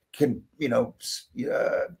can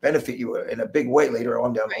benefit you in a big way later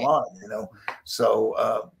on down the line.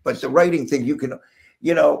 So but the writing thing, you can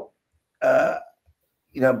being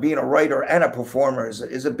a writer and a performer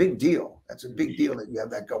is a big deal. That's a big deal that you have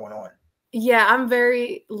that going on. Yeah, I'm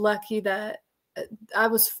very lucky that I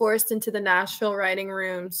was forced into the Nashville writing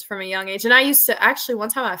rooms from a young age. And I used to actually, one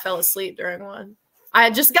time I fell asleep during one. I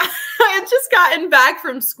had just gotten back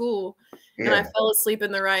from school and I fell asleep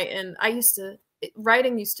in the and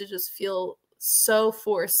writing used to just feel so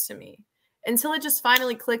forced to me until it just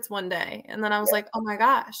finally clicked one day. And then I was like, oh my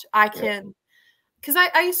gosh, I can, because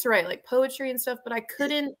I used to write like poetry and stuff, but I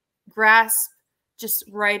couldn't grasp just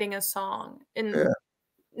writing a song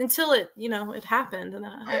until it, it happened. And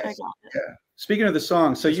then I got it. Yeah. Speaking of the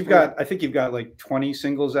song, so I think you've got like 20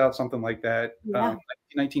 singles out, something like that.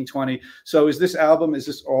 1920. So is this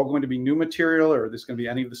all going to be new material, or is this going to be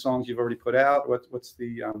any of the songs you've already put out? What's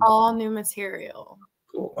the all new material?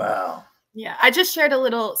 Cool. Wow. Yeah, I just shared a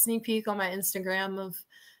little sneak peek on my Instagram of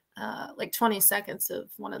like 20 seconds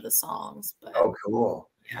of one of the songs. But, oh,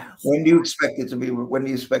 cool. Yeah. When do you expect it to be? When do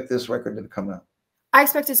you expect this record to come out? I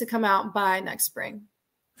expect it to come out by next spring.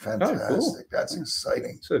 Fantastic. Oh, cool. That's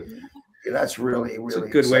exciting. That's really, really it's a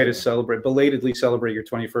good way to belatedly celebrate your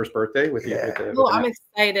 21st birthday with you. I'm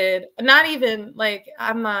excited. Not even like,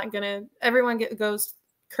 I'm not gonna, everyone goes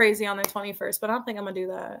crazy on their 21st, but I don't think I'm gonna do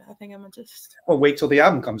that. I think I'm gonna just wait till the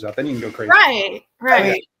album comes out, then you can go crazy. Right.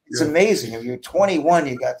 I mean, it's amazing. If you're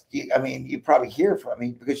 21, you probably hear from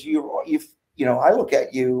me, because I look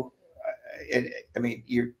at you,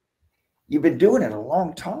 you've been doing it a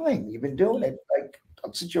long time. You've been doing it like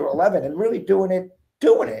since you were 11 and really doing it.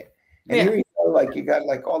 And here you go, like you got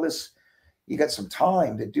like all this, you got some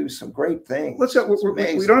time to do some great things. We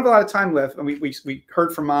don't have a lot of time left, and we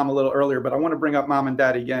heard from Mom a little earlier, but I want to bring up Mom and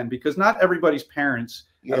Dad again, because not everybody's parents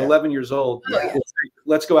at 11 years old will say,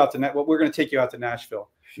 let's go out to we're going to take you out to Nashville.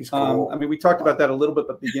 She's cool. We talked about that a little bit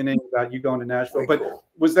at the beginning about you going to Nashville, but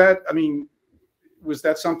was that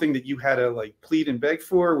something that you had to like plead and beg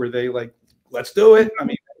for? Were they like, let's do it?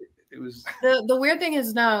 It was the weird thing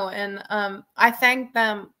is no, and I thank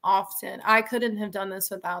them often. I couldn't have done this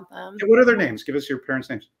without them. What are their names? Give us your parents'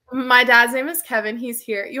 names. My dad's name is Kevin. He's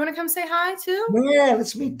here. You want to come say hi too? Yeah,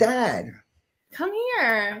 let's meet Dad. Come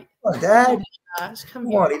here. Come on, Dad. Oh my gosh, come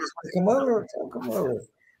here. On, he just come over. Come over.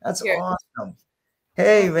 That's awesome.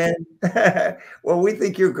 Hey, man. Well, we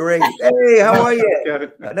think you're great. Hey, how are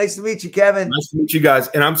you? Nice to meet you, Kevin. Nice to meet you guys.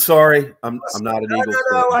 And I'm sorry, I'm not an Eagles fan.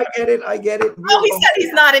 No, I get it. Oh, he said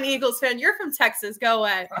he's not an Eagles fan. You're from Texas. Go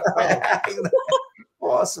away.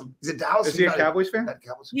 Awesome. Is he a Cowboys fan?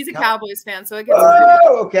 He's a Cowboys fan, so it gets.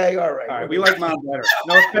 Oh, okay. All right. All right. We like Mom better.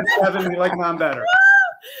 No offense, Kevin. We like Mom better.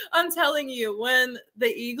 I'm telling you, when the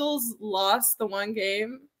Eagles lost the one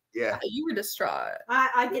game, yeah, you were distraught.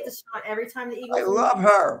 I get distraught every time the Eagles. I love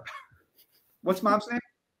her. What's Mom's name?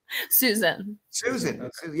 Susan.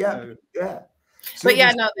 Yeah. But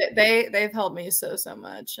yeah, no, they've helped me so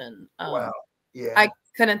much, and wow, yeah, I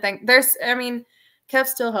couldn't think. Kev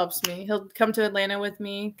still helps me. He'll come to Atlanta with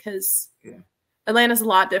me because Atlanta's a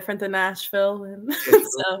lot different than Nashville, and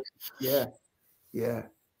so yeah.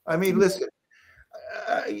 Listen,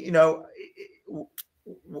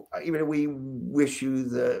 we wish you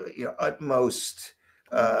the utmost,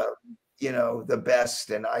 the best,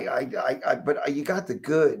 and but you got the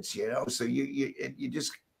goods, so you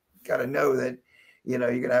just got to know that you're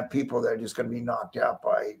gonna have people that are just gonna be knocked out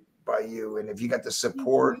by you, and if you got the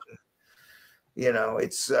support,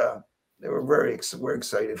 it's we're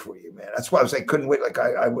excited for you, man. That's why I was like, couldn't wait. Like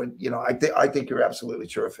I would, I think you're absolutely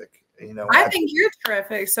terrific. I think you're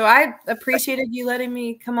terrific. So I appreciated you letting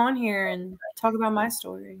me come on here and talk about my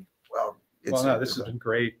story. Well, this has been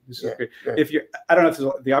great. This is great. If I don't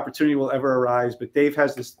know if the opportunity will ever arise, but Dave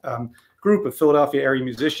has this group of Philadelphia area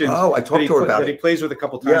musicians. Oh, I talked to her about that it. he plays with a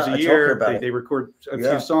couple times a year. They record a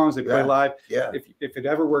few songs. They play live. Yeah. If it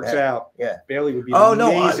ever works out, Bailey would be an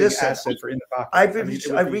amazing asset for In the Pocket.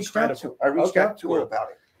 I reached out to her about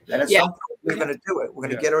it. And at some point, we're going to do it. We're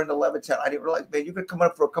going to get her into Levittown. I didn't realize, man, you could come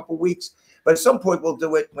up for a couple of weeks, but at some point we'll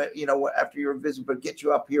do it when, you know, after your visit, but get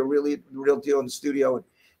you up here, really, real deal in the studio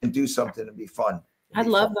and do something and be fun. I'd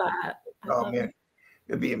love that. Man,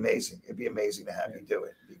 it'd be amazing. It'd be amazing to have you do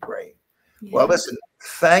it. It'd be great. Yeah. Well, listen,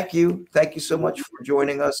 thank you. Thank you so much for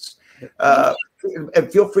joining us.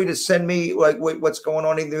 And feel free to send me like what's going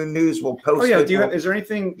on in the news. We'll post. Oh yeah. it. Is there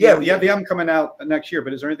anything? Yeah, the album coming out next year.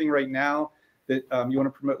 But is there anything right now that you want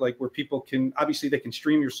to promote, like where people can obviously they can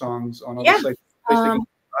stream your songs on other sites? They can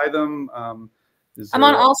buy them. I'm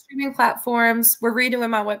on all streaming platforms. We're redoing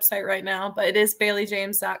my website right now, but it is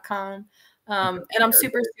BaileyJames.com. And I'm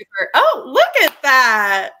super. Oh, look at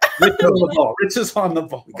that! Rich is on the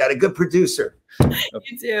ball. We got a good producer.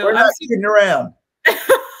 You do. We're not kidding around.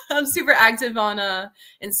 I'm super active on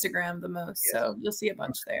Instagram the most, so you'll see a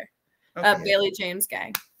bunch there. Bailey James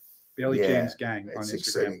Gang. Bailey James Gang on Instagram.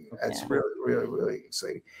 Exciting. That's really, really, really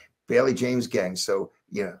exciting. Bailey James Gang. So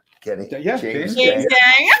get it? Yeah, James Gang.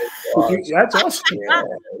 That's awesome. Yeah.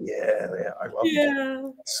 I love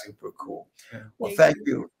it. Super cool. Well, thank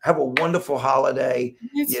you. Have a wonderful holiday.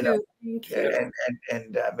 You too. Thank you.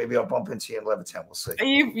 And maybe I'll bump into you in Levittown. We'll see.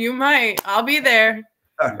 You might. I'll be there.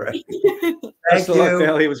 All right. Thank you,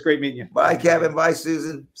 Bailey. It was great meeting you. Bye, Kevin. Bye,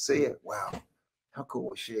 Susan. See you. Wow, how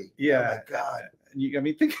cool was she? Yeah. Oh my God. I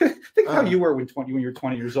mean, think how you were when you were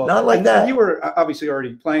 20 years old. Not like that. You were obviously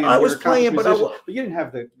already playing. I was playing, but you didn't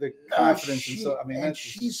have the confidence. And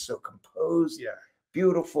she's so composed,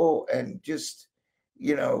 beautiful, and just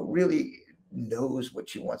really knows what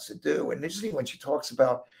she wants to do. And usually when she talks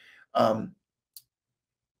about,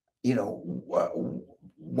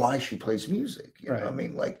 why she plays music, I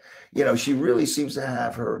mean, like, she really seems to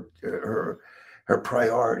have her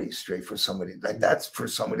priorities straight for somebody that's for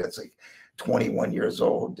somebody that's like 21 years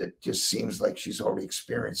old. It just seems like she's already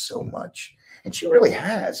experienced so much, and she really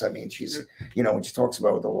has. I mean, she's, when she talks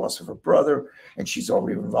about the loss of her brother, and she's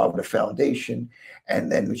already involved with a foundation,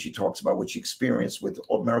 and then when she talks about what she experienced with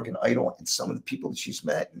American Idol and some of the people that she's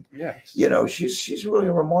met, and she's really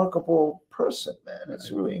a remarkable person, man. It's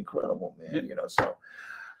really incredible, man. So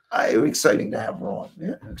it's exciting to have her on.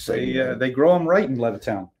 They grow them right in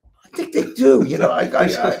Levittown. I think they do.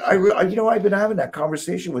 I've been having that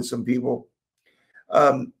conversation with some people.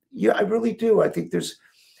 I really do. I think there's,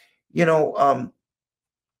 I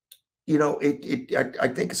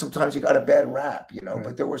think sometimes you got a bad rap,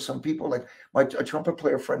 but there were some people like a trumpet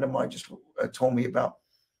player friend of mine just told me about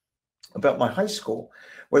my high school,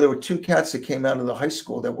 where there were two cats that came out of the high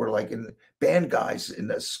school that were like in band guys in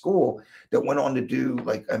the school that went on to do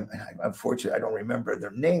like, unfortunately, I don't remember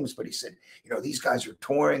their names, but he said, these guys are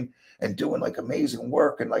touring and doing like amazing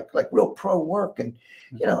work and like real pro work. And,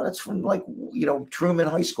 that's from like, Truman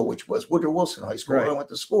High School, which was Woodrow Wilson High School, where I went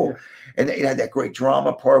to school. And they had that great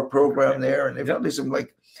drama program there. And they've done some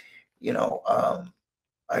like,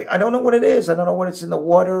 I don't know what it is. I don't know what it's in the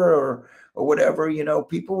water or whatever,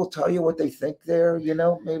 people will tell you what they think there,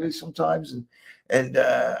 maybe sometimes.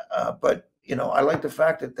 But, I like the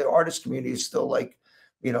fact that the artist community is still like,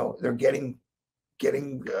 they're getting,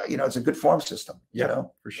 it's a good farm system,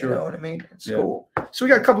 for sure. You know what I mean? It's cool. So we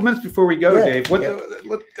got a couple minutes before we go, Dave.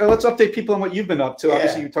 Let's update people on what you've been up to.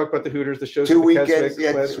 Obviously, you talked about the Hooters, the shows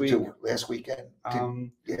last weekend.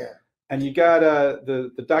 And you got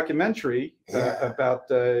the documentary about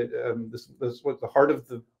what the Heart of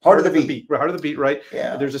the Beat. Heart of the Beat, right?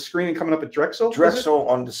 Yeah. There's a screening coming up at Drexel. Drexel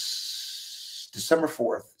on December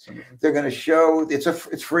 4th. They're going to show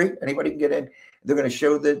it's free. Anybody can get in. They're going to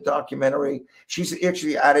show the documentary. She's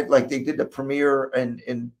actually added, like they did the premiere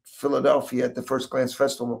in Philadelphia at the First Glance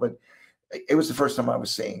Festival, but it was the first time I was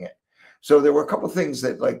seeing it. So there were a couple of things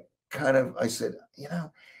that like kind of I said,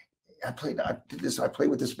 I played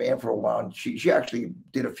with this band for a while, and she actually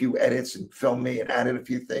did a few edits and filmed me and added a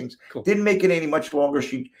few things. Cool. Didn't make it any much longer.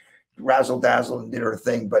 She razzle dazzle and did her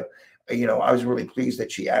thing, but I was really pleased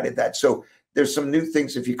that she added that. So there's some new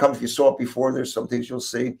things. If you saw it before, there's some things you'll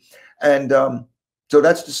see. And so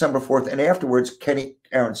that's December 4th. And afterwards, Kenny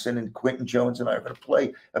Aronson and Quentin Jones and I are going to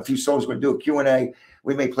play a few songs. We're going to do a Q&A.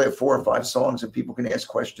 We may play 4 or 5 songs and people can ask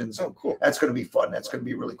questions. Oh, cool. That's going to be fun. That's going to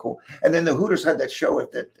be really cool. And then the Hooters had that show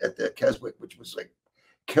at the Keswick, which was like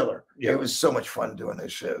killer. Yeah. It was so much fun doing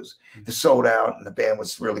those shows. They sold out and the band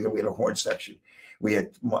was really good. We had a horn section. we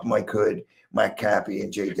had Mike Hood, Mike Cappy,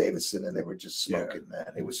 and Jay Davidson, and they were just smoking,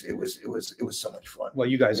 man. It was so much fun. Well,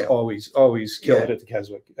 you guys always kill it at the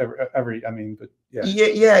Keswick.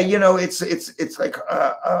 You know, it's like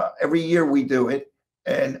every year we do it,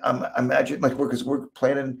 and imagine like because we're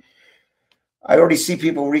planning. I already see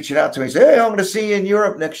people reaching out to me, say, "Hey, I'm going to see you in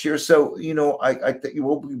Europe next year." So, you know, I think you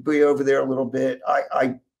will be over there a little bit.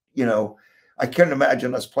 You know, I can't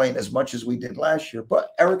imagine us playing as much as we did last year.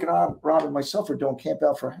 But Eric and I, Rob and myself are doing Camp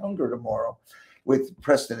Out for Hunger tomorrow with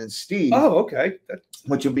Preston and Steve. Oh, okay.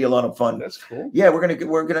 Which will be a lot of fun. That's cool. Yeah, we're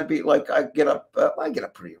gonna be like I get up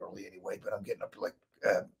pretty early anyway, but I'm getting up like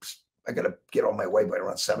I gotta get on my way by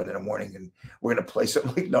around 7 in the morning, and we're gonna play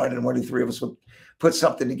something like 9 in the morning. 3 of us will put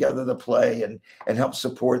something together to play and help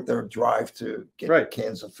support their drive to get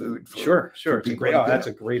cans of food. Sure. It's a great, that's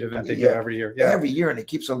a great event they do every year. Yeah, every year, and it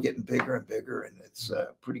keeps on getting bigger and bigger, and it's a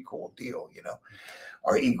pretty cool deal. You know,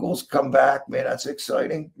 our Eagles come back, man. That's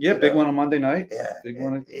exciting. Yeah, big one on Monday night. Yeah, big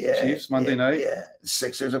one on Chiefs Monday night. Yeah,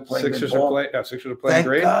 Sixers are playing. Sixers are playing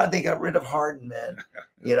great. Thank God they got rid of Harden, man.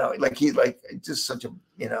 You know, like he's like just such a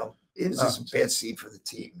it was just a bad seed for the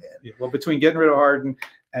team, man. Yeah, well, between getting rid of Harden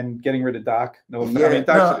and getting rid of Doc, I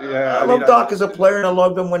love Doc as a player, and I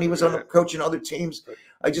loved him when he was on coaching other teams.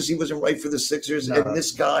 He wasn't right for the Sixers, and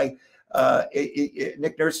this guy,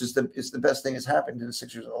 Nick Nurse is the best thing that's happened to the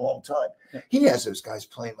Sixers in a long time. Yeah. He has those guys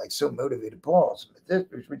playing like so motivated balls.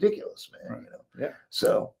 It's ridiculous, man. Right. You know. Yeah.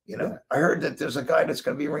 So I heard that there's a guy that's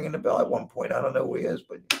going to be ringing the bell at one point. I don't know who he is,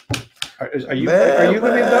 but. Are you going to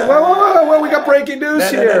be done? Whoa, we got breaking news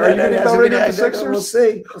here. Are you going to be done with the Sixers? We'll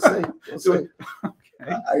see. Okay.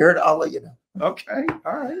 I heard. I'll let you know. Okay.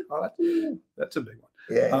 All right. That's a big one.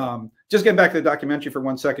 Yeah. Just getting back to the documentary for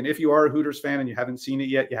 1 second. If you are a Hooters fan and you haven't seen it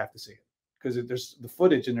yet, you have to see it because there's the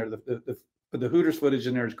footage in there. The Hooters footage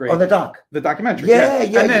in there is great. Oh, the documentary. Yeah.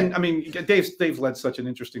 And then, I mean, Dave's led such an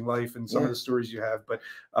interesting life and some of the stories you have, but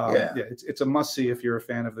it's a must see if you're a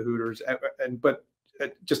fan of the Hooters. But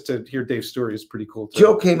just to hear Dave's story is pretty cool too.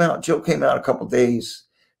 Jill came out a couple of days,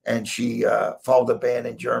 and she followed the band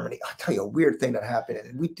in Germany. I'll tell you a weird thing that happened,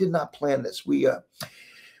 and we did not plan this. We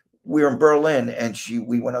were in Berlin, and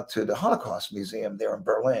we went up to the Holocaust Museum there in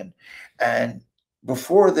Berlin, and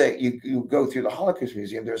before that you go through the Holocaust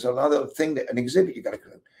Museum, there's another thing an exhibit you got to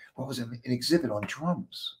go. What was it? An exhibit on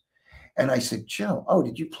drums. And I said, Joe,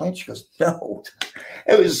 did you play? She goes, no.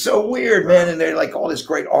 It was so weird, man. And they're like all this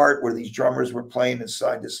great art where these drummers were playing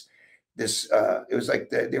inside this. It was like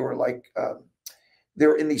they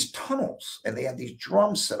were in these tunnels, and they had these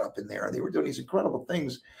drums set up in there, and they were doing these incredible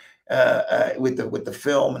things with the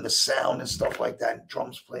film and the sound and stuff like that, and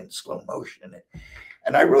drums playing in slow motion in it.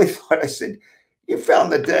 And I really thought, I said, you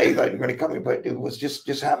found the day that you're going to come here, but it was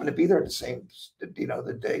just happened to be there at the same, the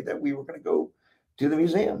day that we were going to go to the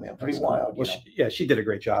museum, man. Pretty wild. Well, she did a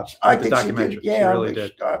great job. I think documentary. She really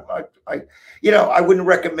did. I wouldn't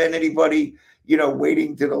recommend anybody,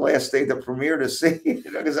 waiting to the last day of the premiere to see it,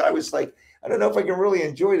 because I was like, I don't know if I can really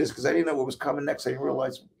enjoy this because I didn't know what was coming next. I didn't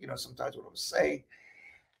realize, sometimes what I was saying.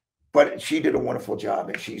 But she did a wonderful job,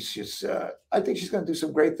 and she's just, I think she's going to do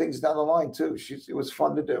some great things down the line too. It was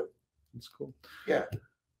fun to do. It's cool. Yeah.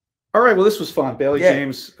 All right. Well, this was fun. Bailey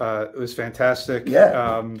James, it was fantastic.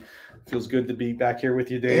 Yeah. Feels good to be back here with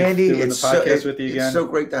you, Dave. Andy, doing the podcast with you again. It's so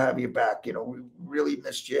great to have you back. We really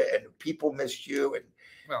missed you, and people missed you, and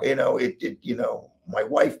my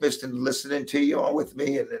wife missed listening to you on with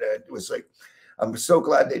me, and it was like, I'm so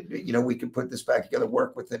glad that we can put this back together,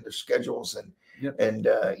 work within the schedules, and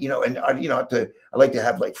I'd like to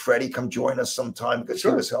have like Freddie come join us sometime because he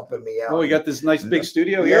was helping me out. Well, we got this nice big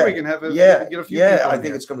studio here. We can have get a few. Yeah, I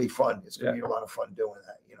think it's going to be fun. It's going to be a lot of fun doing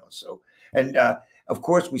that. So and. Of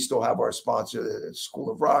course, we still have our sponsor, the School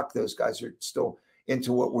of Rock. Those guys are still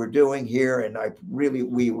into what we're doing here, and we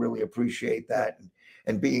really appreciate that.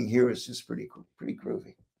 And being here is just pretty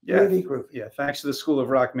groovy. Yeah, pretty groovy. Yeah. Thanks to the School of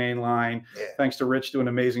Rock Mainline. Yeah. Thanks to Rich doing an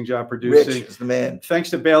amazing job producing. Rich is the man. Thanks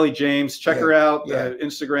to Bailey James. Check her out.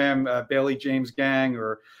 Instagram, Bailey James Gang,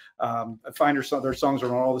 or find their songs are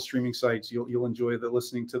on all the streaming sites. You'll enjoy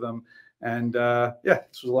listening to them. And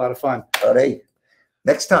this was a lot of fun. All right,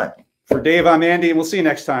 next time. For Dave, I'm Andy, and we'll see you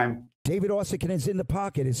next time. David Uosikkinen in the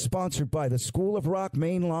Pocket is sponsored by the School of Rock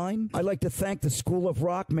Mainline. I'd like to thank the School of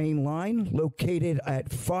Rock Mainline, located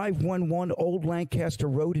at 511 Old Lancaster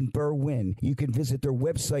Road in Berwyn. You can visit their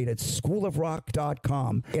website at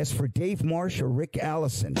schoolofrock.com. Ask for Dave Marsh or Rick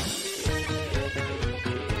Allison.